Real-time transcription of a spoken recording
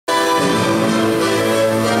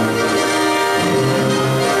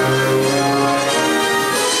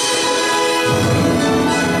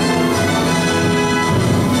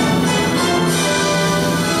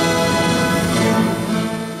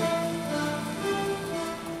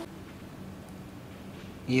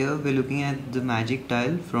Here we're looking at the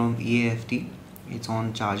MagicTile from EAFT. It's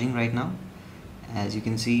on charging right now. As you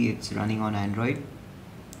can see, it's running on Android.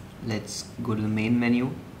 Let's go to the main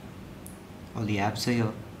menu. All the apps are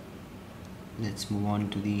here. Let's move on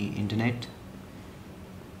to the internet.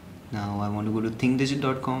 Now I want to go to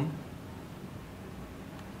thinkdigit.com.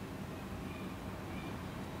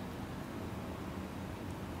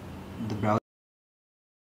 The browser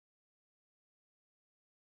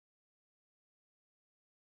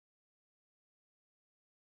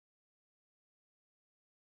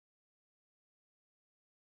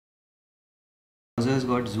has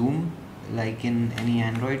got zoom like in any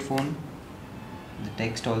Android phone. The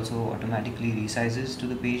text also automatically resizes to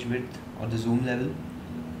the page width or the zoom level.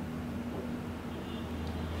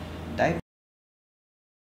 Type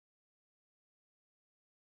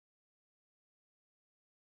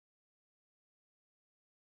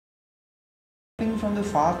from the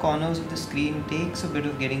far corners of the screen takes a bit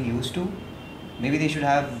of getting used to. Maybe they should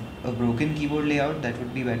have a broken keyboard layout, that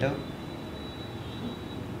would be better.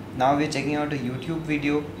 Now we're checking out a YouTube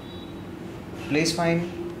video. Plays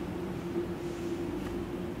fine.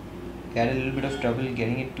 We had a little bit of trouble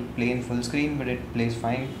getting it to play in full screen, but it plays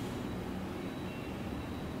fine.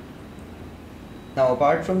 Now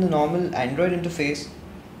apart from the normal Android interface,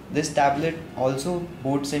 this tablet also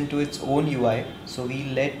boots into its own UI. So we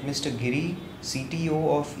let Mr. Giri,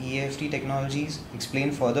 CTO of EAFT Technologies,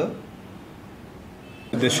 explain further.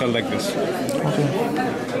 This shell like this. Okay.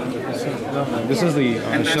 This is the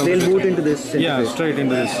shell. They'll boot into this interface. Yeah, straight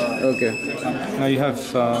into this. Okay. Now you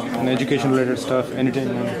have an education related stuff,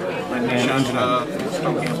 entertainment, and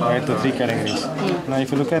internet. Right, the three categories. Now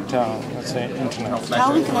if you look at, let's say, internet.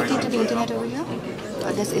 How are we connected to the internet over here?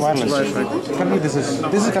 This is Wireless. Currently this is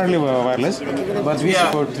currently wireless, but we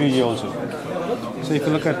support 3G also. So if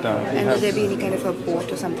you look at, and will there be any kind of a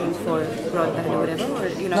port or something for broadband or whatever? Or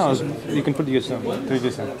you're not no, you can put your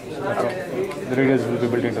 3G SIM. Okay. The radios will be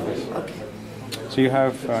built into this. Okay. So you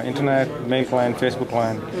have internet, mail client, Facebook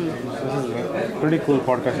client. This is a pretty cool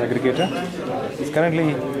podcast aggregator. It's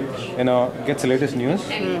currently, gets the latest news,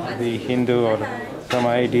 the Hindu or from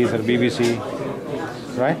IITs or BBC,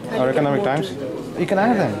 right? Or Economic Times. You can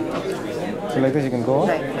add them. So like this, you can go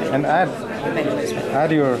and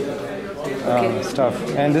add your stuff.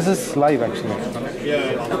 And this is live actually.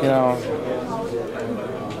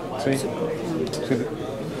 See,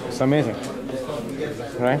 it's amazing,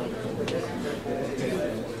 right?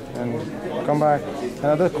 And come back.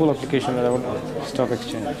 Another cool application that I would stock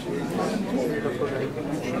exchange.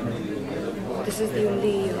 This is the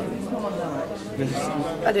only.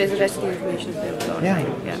 There's the rest of the information there.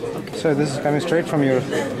 Yeah. Okay. So this is coming straight from your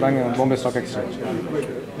Bombay Stock Exchange.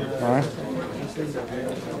 All right.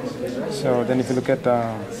 So then if you look at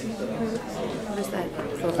What's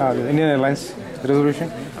that? the Indian Airlines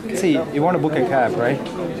reservation. Okay. See, you want to book a cab, right?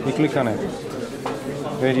 You click on it.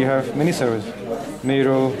 Where you have many services.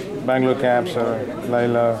 Nero, Bangalore cabs, or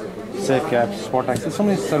Laila, Safe cabs, Spot taxi. So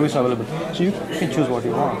many services available. So you can choose what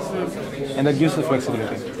you want. And that gives you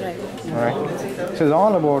flexibility. Right. All right. So it's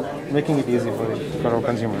all about making it easy for our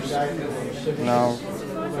consumers. Now,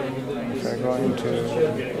 if I go into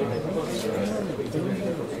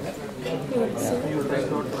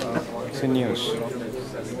it's in news,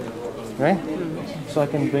 right? So I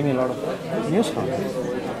can bring a lot of news content.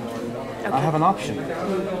 Okay. I have an option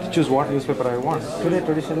to choose what newspaper I want. Today,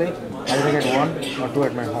 traditionally, I either get one or two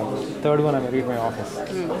at my home. Third one, I may read my office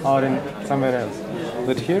or in somewhere else.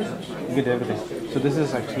 But here, you get everything. So this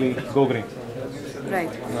is actually Go Green.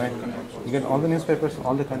 Right. Right. You get all the newspapers,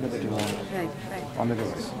 all the content that you want. Right. On the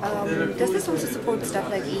device. Does this also support stuff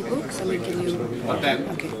like ebooks? I mean, can you? Okay.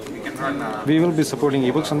 We will be supporting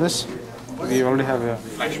ebooks on this. We already have a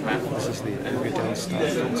this is the NVIDIA stuff.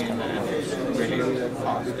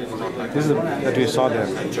 This is that we saw there.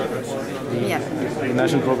 The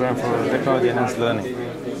National Program for Technology Enhanced Learning.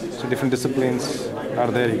 So different disciplines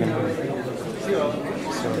are there. You can.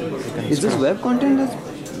 Is this web content that's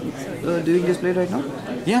doing display right now?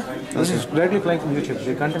 Yeah, this is directly playing from YouTube.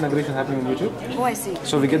 The content aggregation is happening on YouTube. Oh, I see.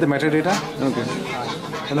 So we get the metadata. Okay.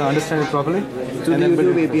 And understand it properly. So the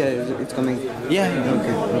YouTube API, it's coming? Yeah.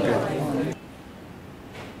 Okay.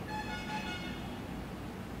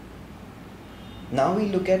 Now we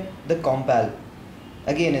look at the Compal.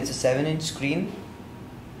 Again, it's a 7-inch screen.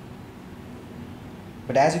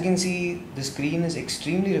 But as you can see, the screen is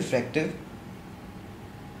extremely reflective.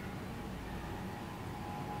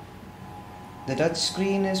 The touch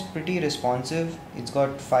screen is pretty responsive. It's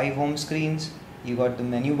got 5 home screens. You got the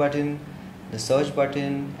menu button, the search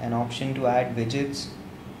button, an option to add widgets,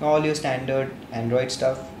 all your standard Android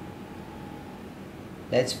stuff.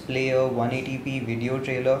 Let's play a 180p video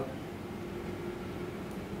trailer.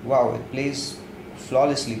 Wow, it plays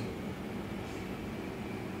flawlessly.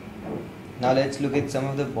 Now let's look at some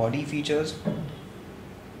of the body features.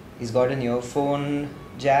 He's got an earphone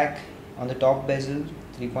jack on the top bezel,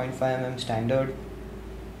 3.5mm standard.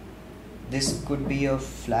 This could be a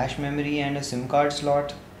flash memory and a SIM card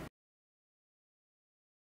slot.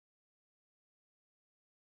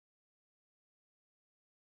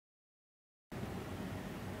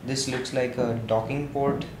 This looks like a docking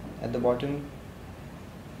port at the bottom.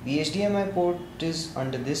 The HDMI port is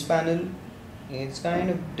under this panel. It's kind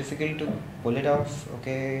of difficult to pull it off.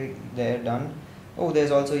 Okay, they're done. Oh, there's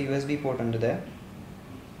also a USB port under there.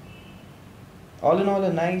 All in all,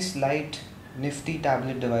 a nice, light, nifty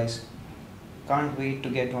tablet device. Can't wait to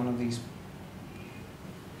get one of these.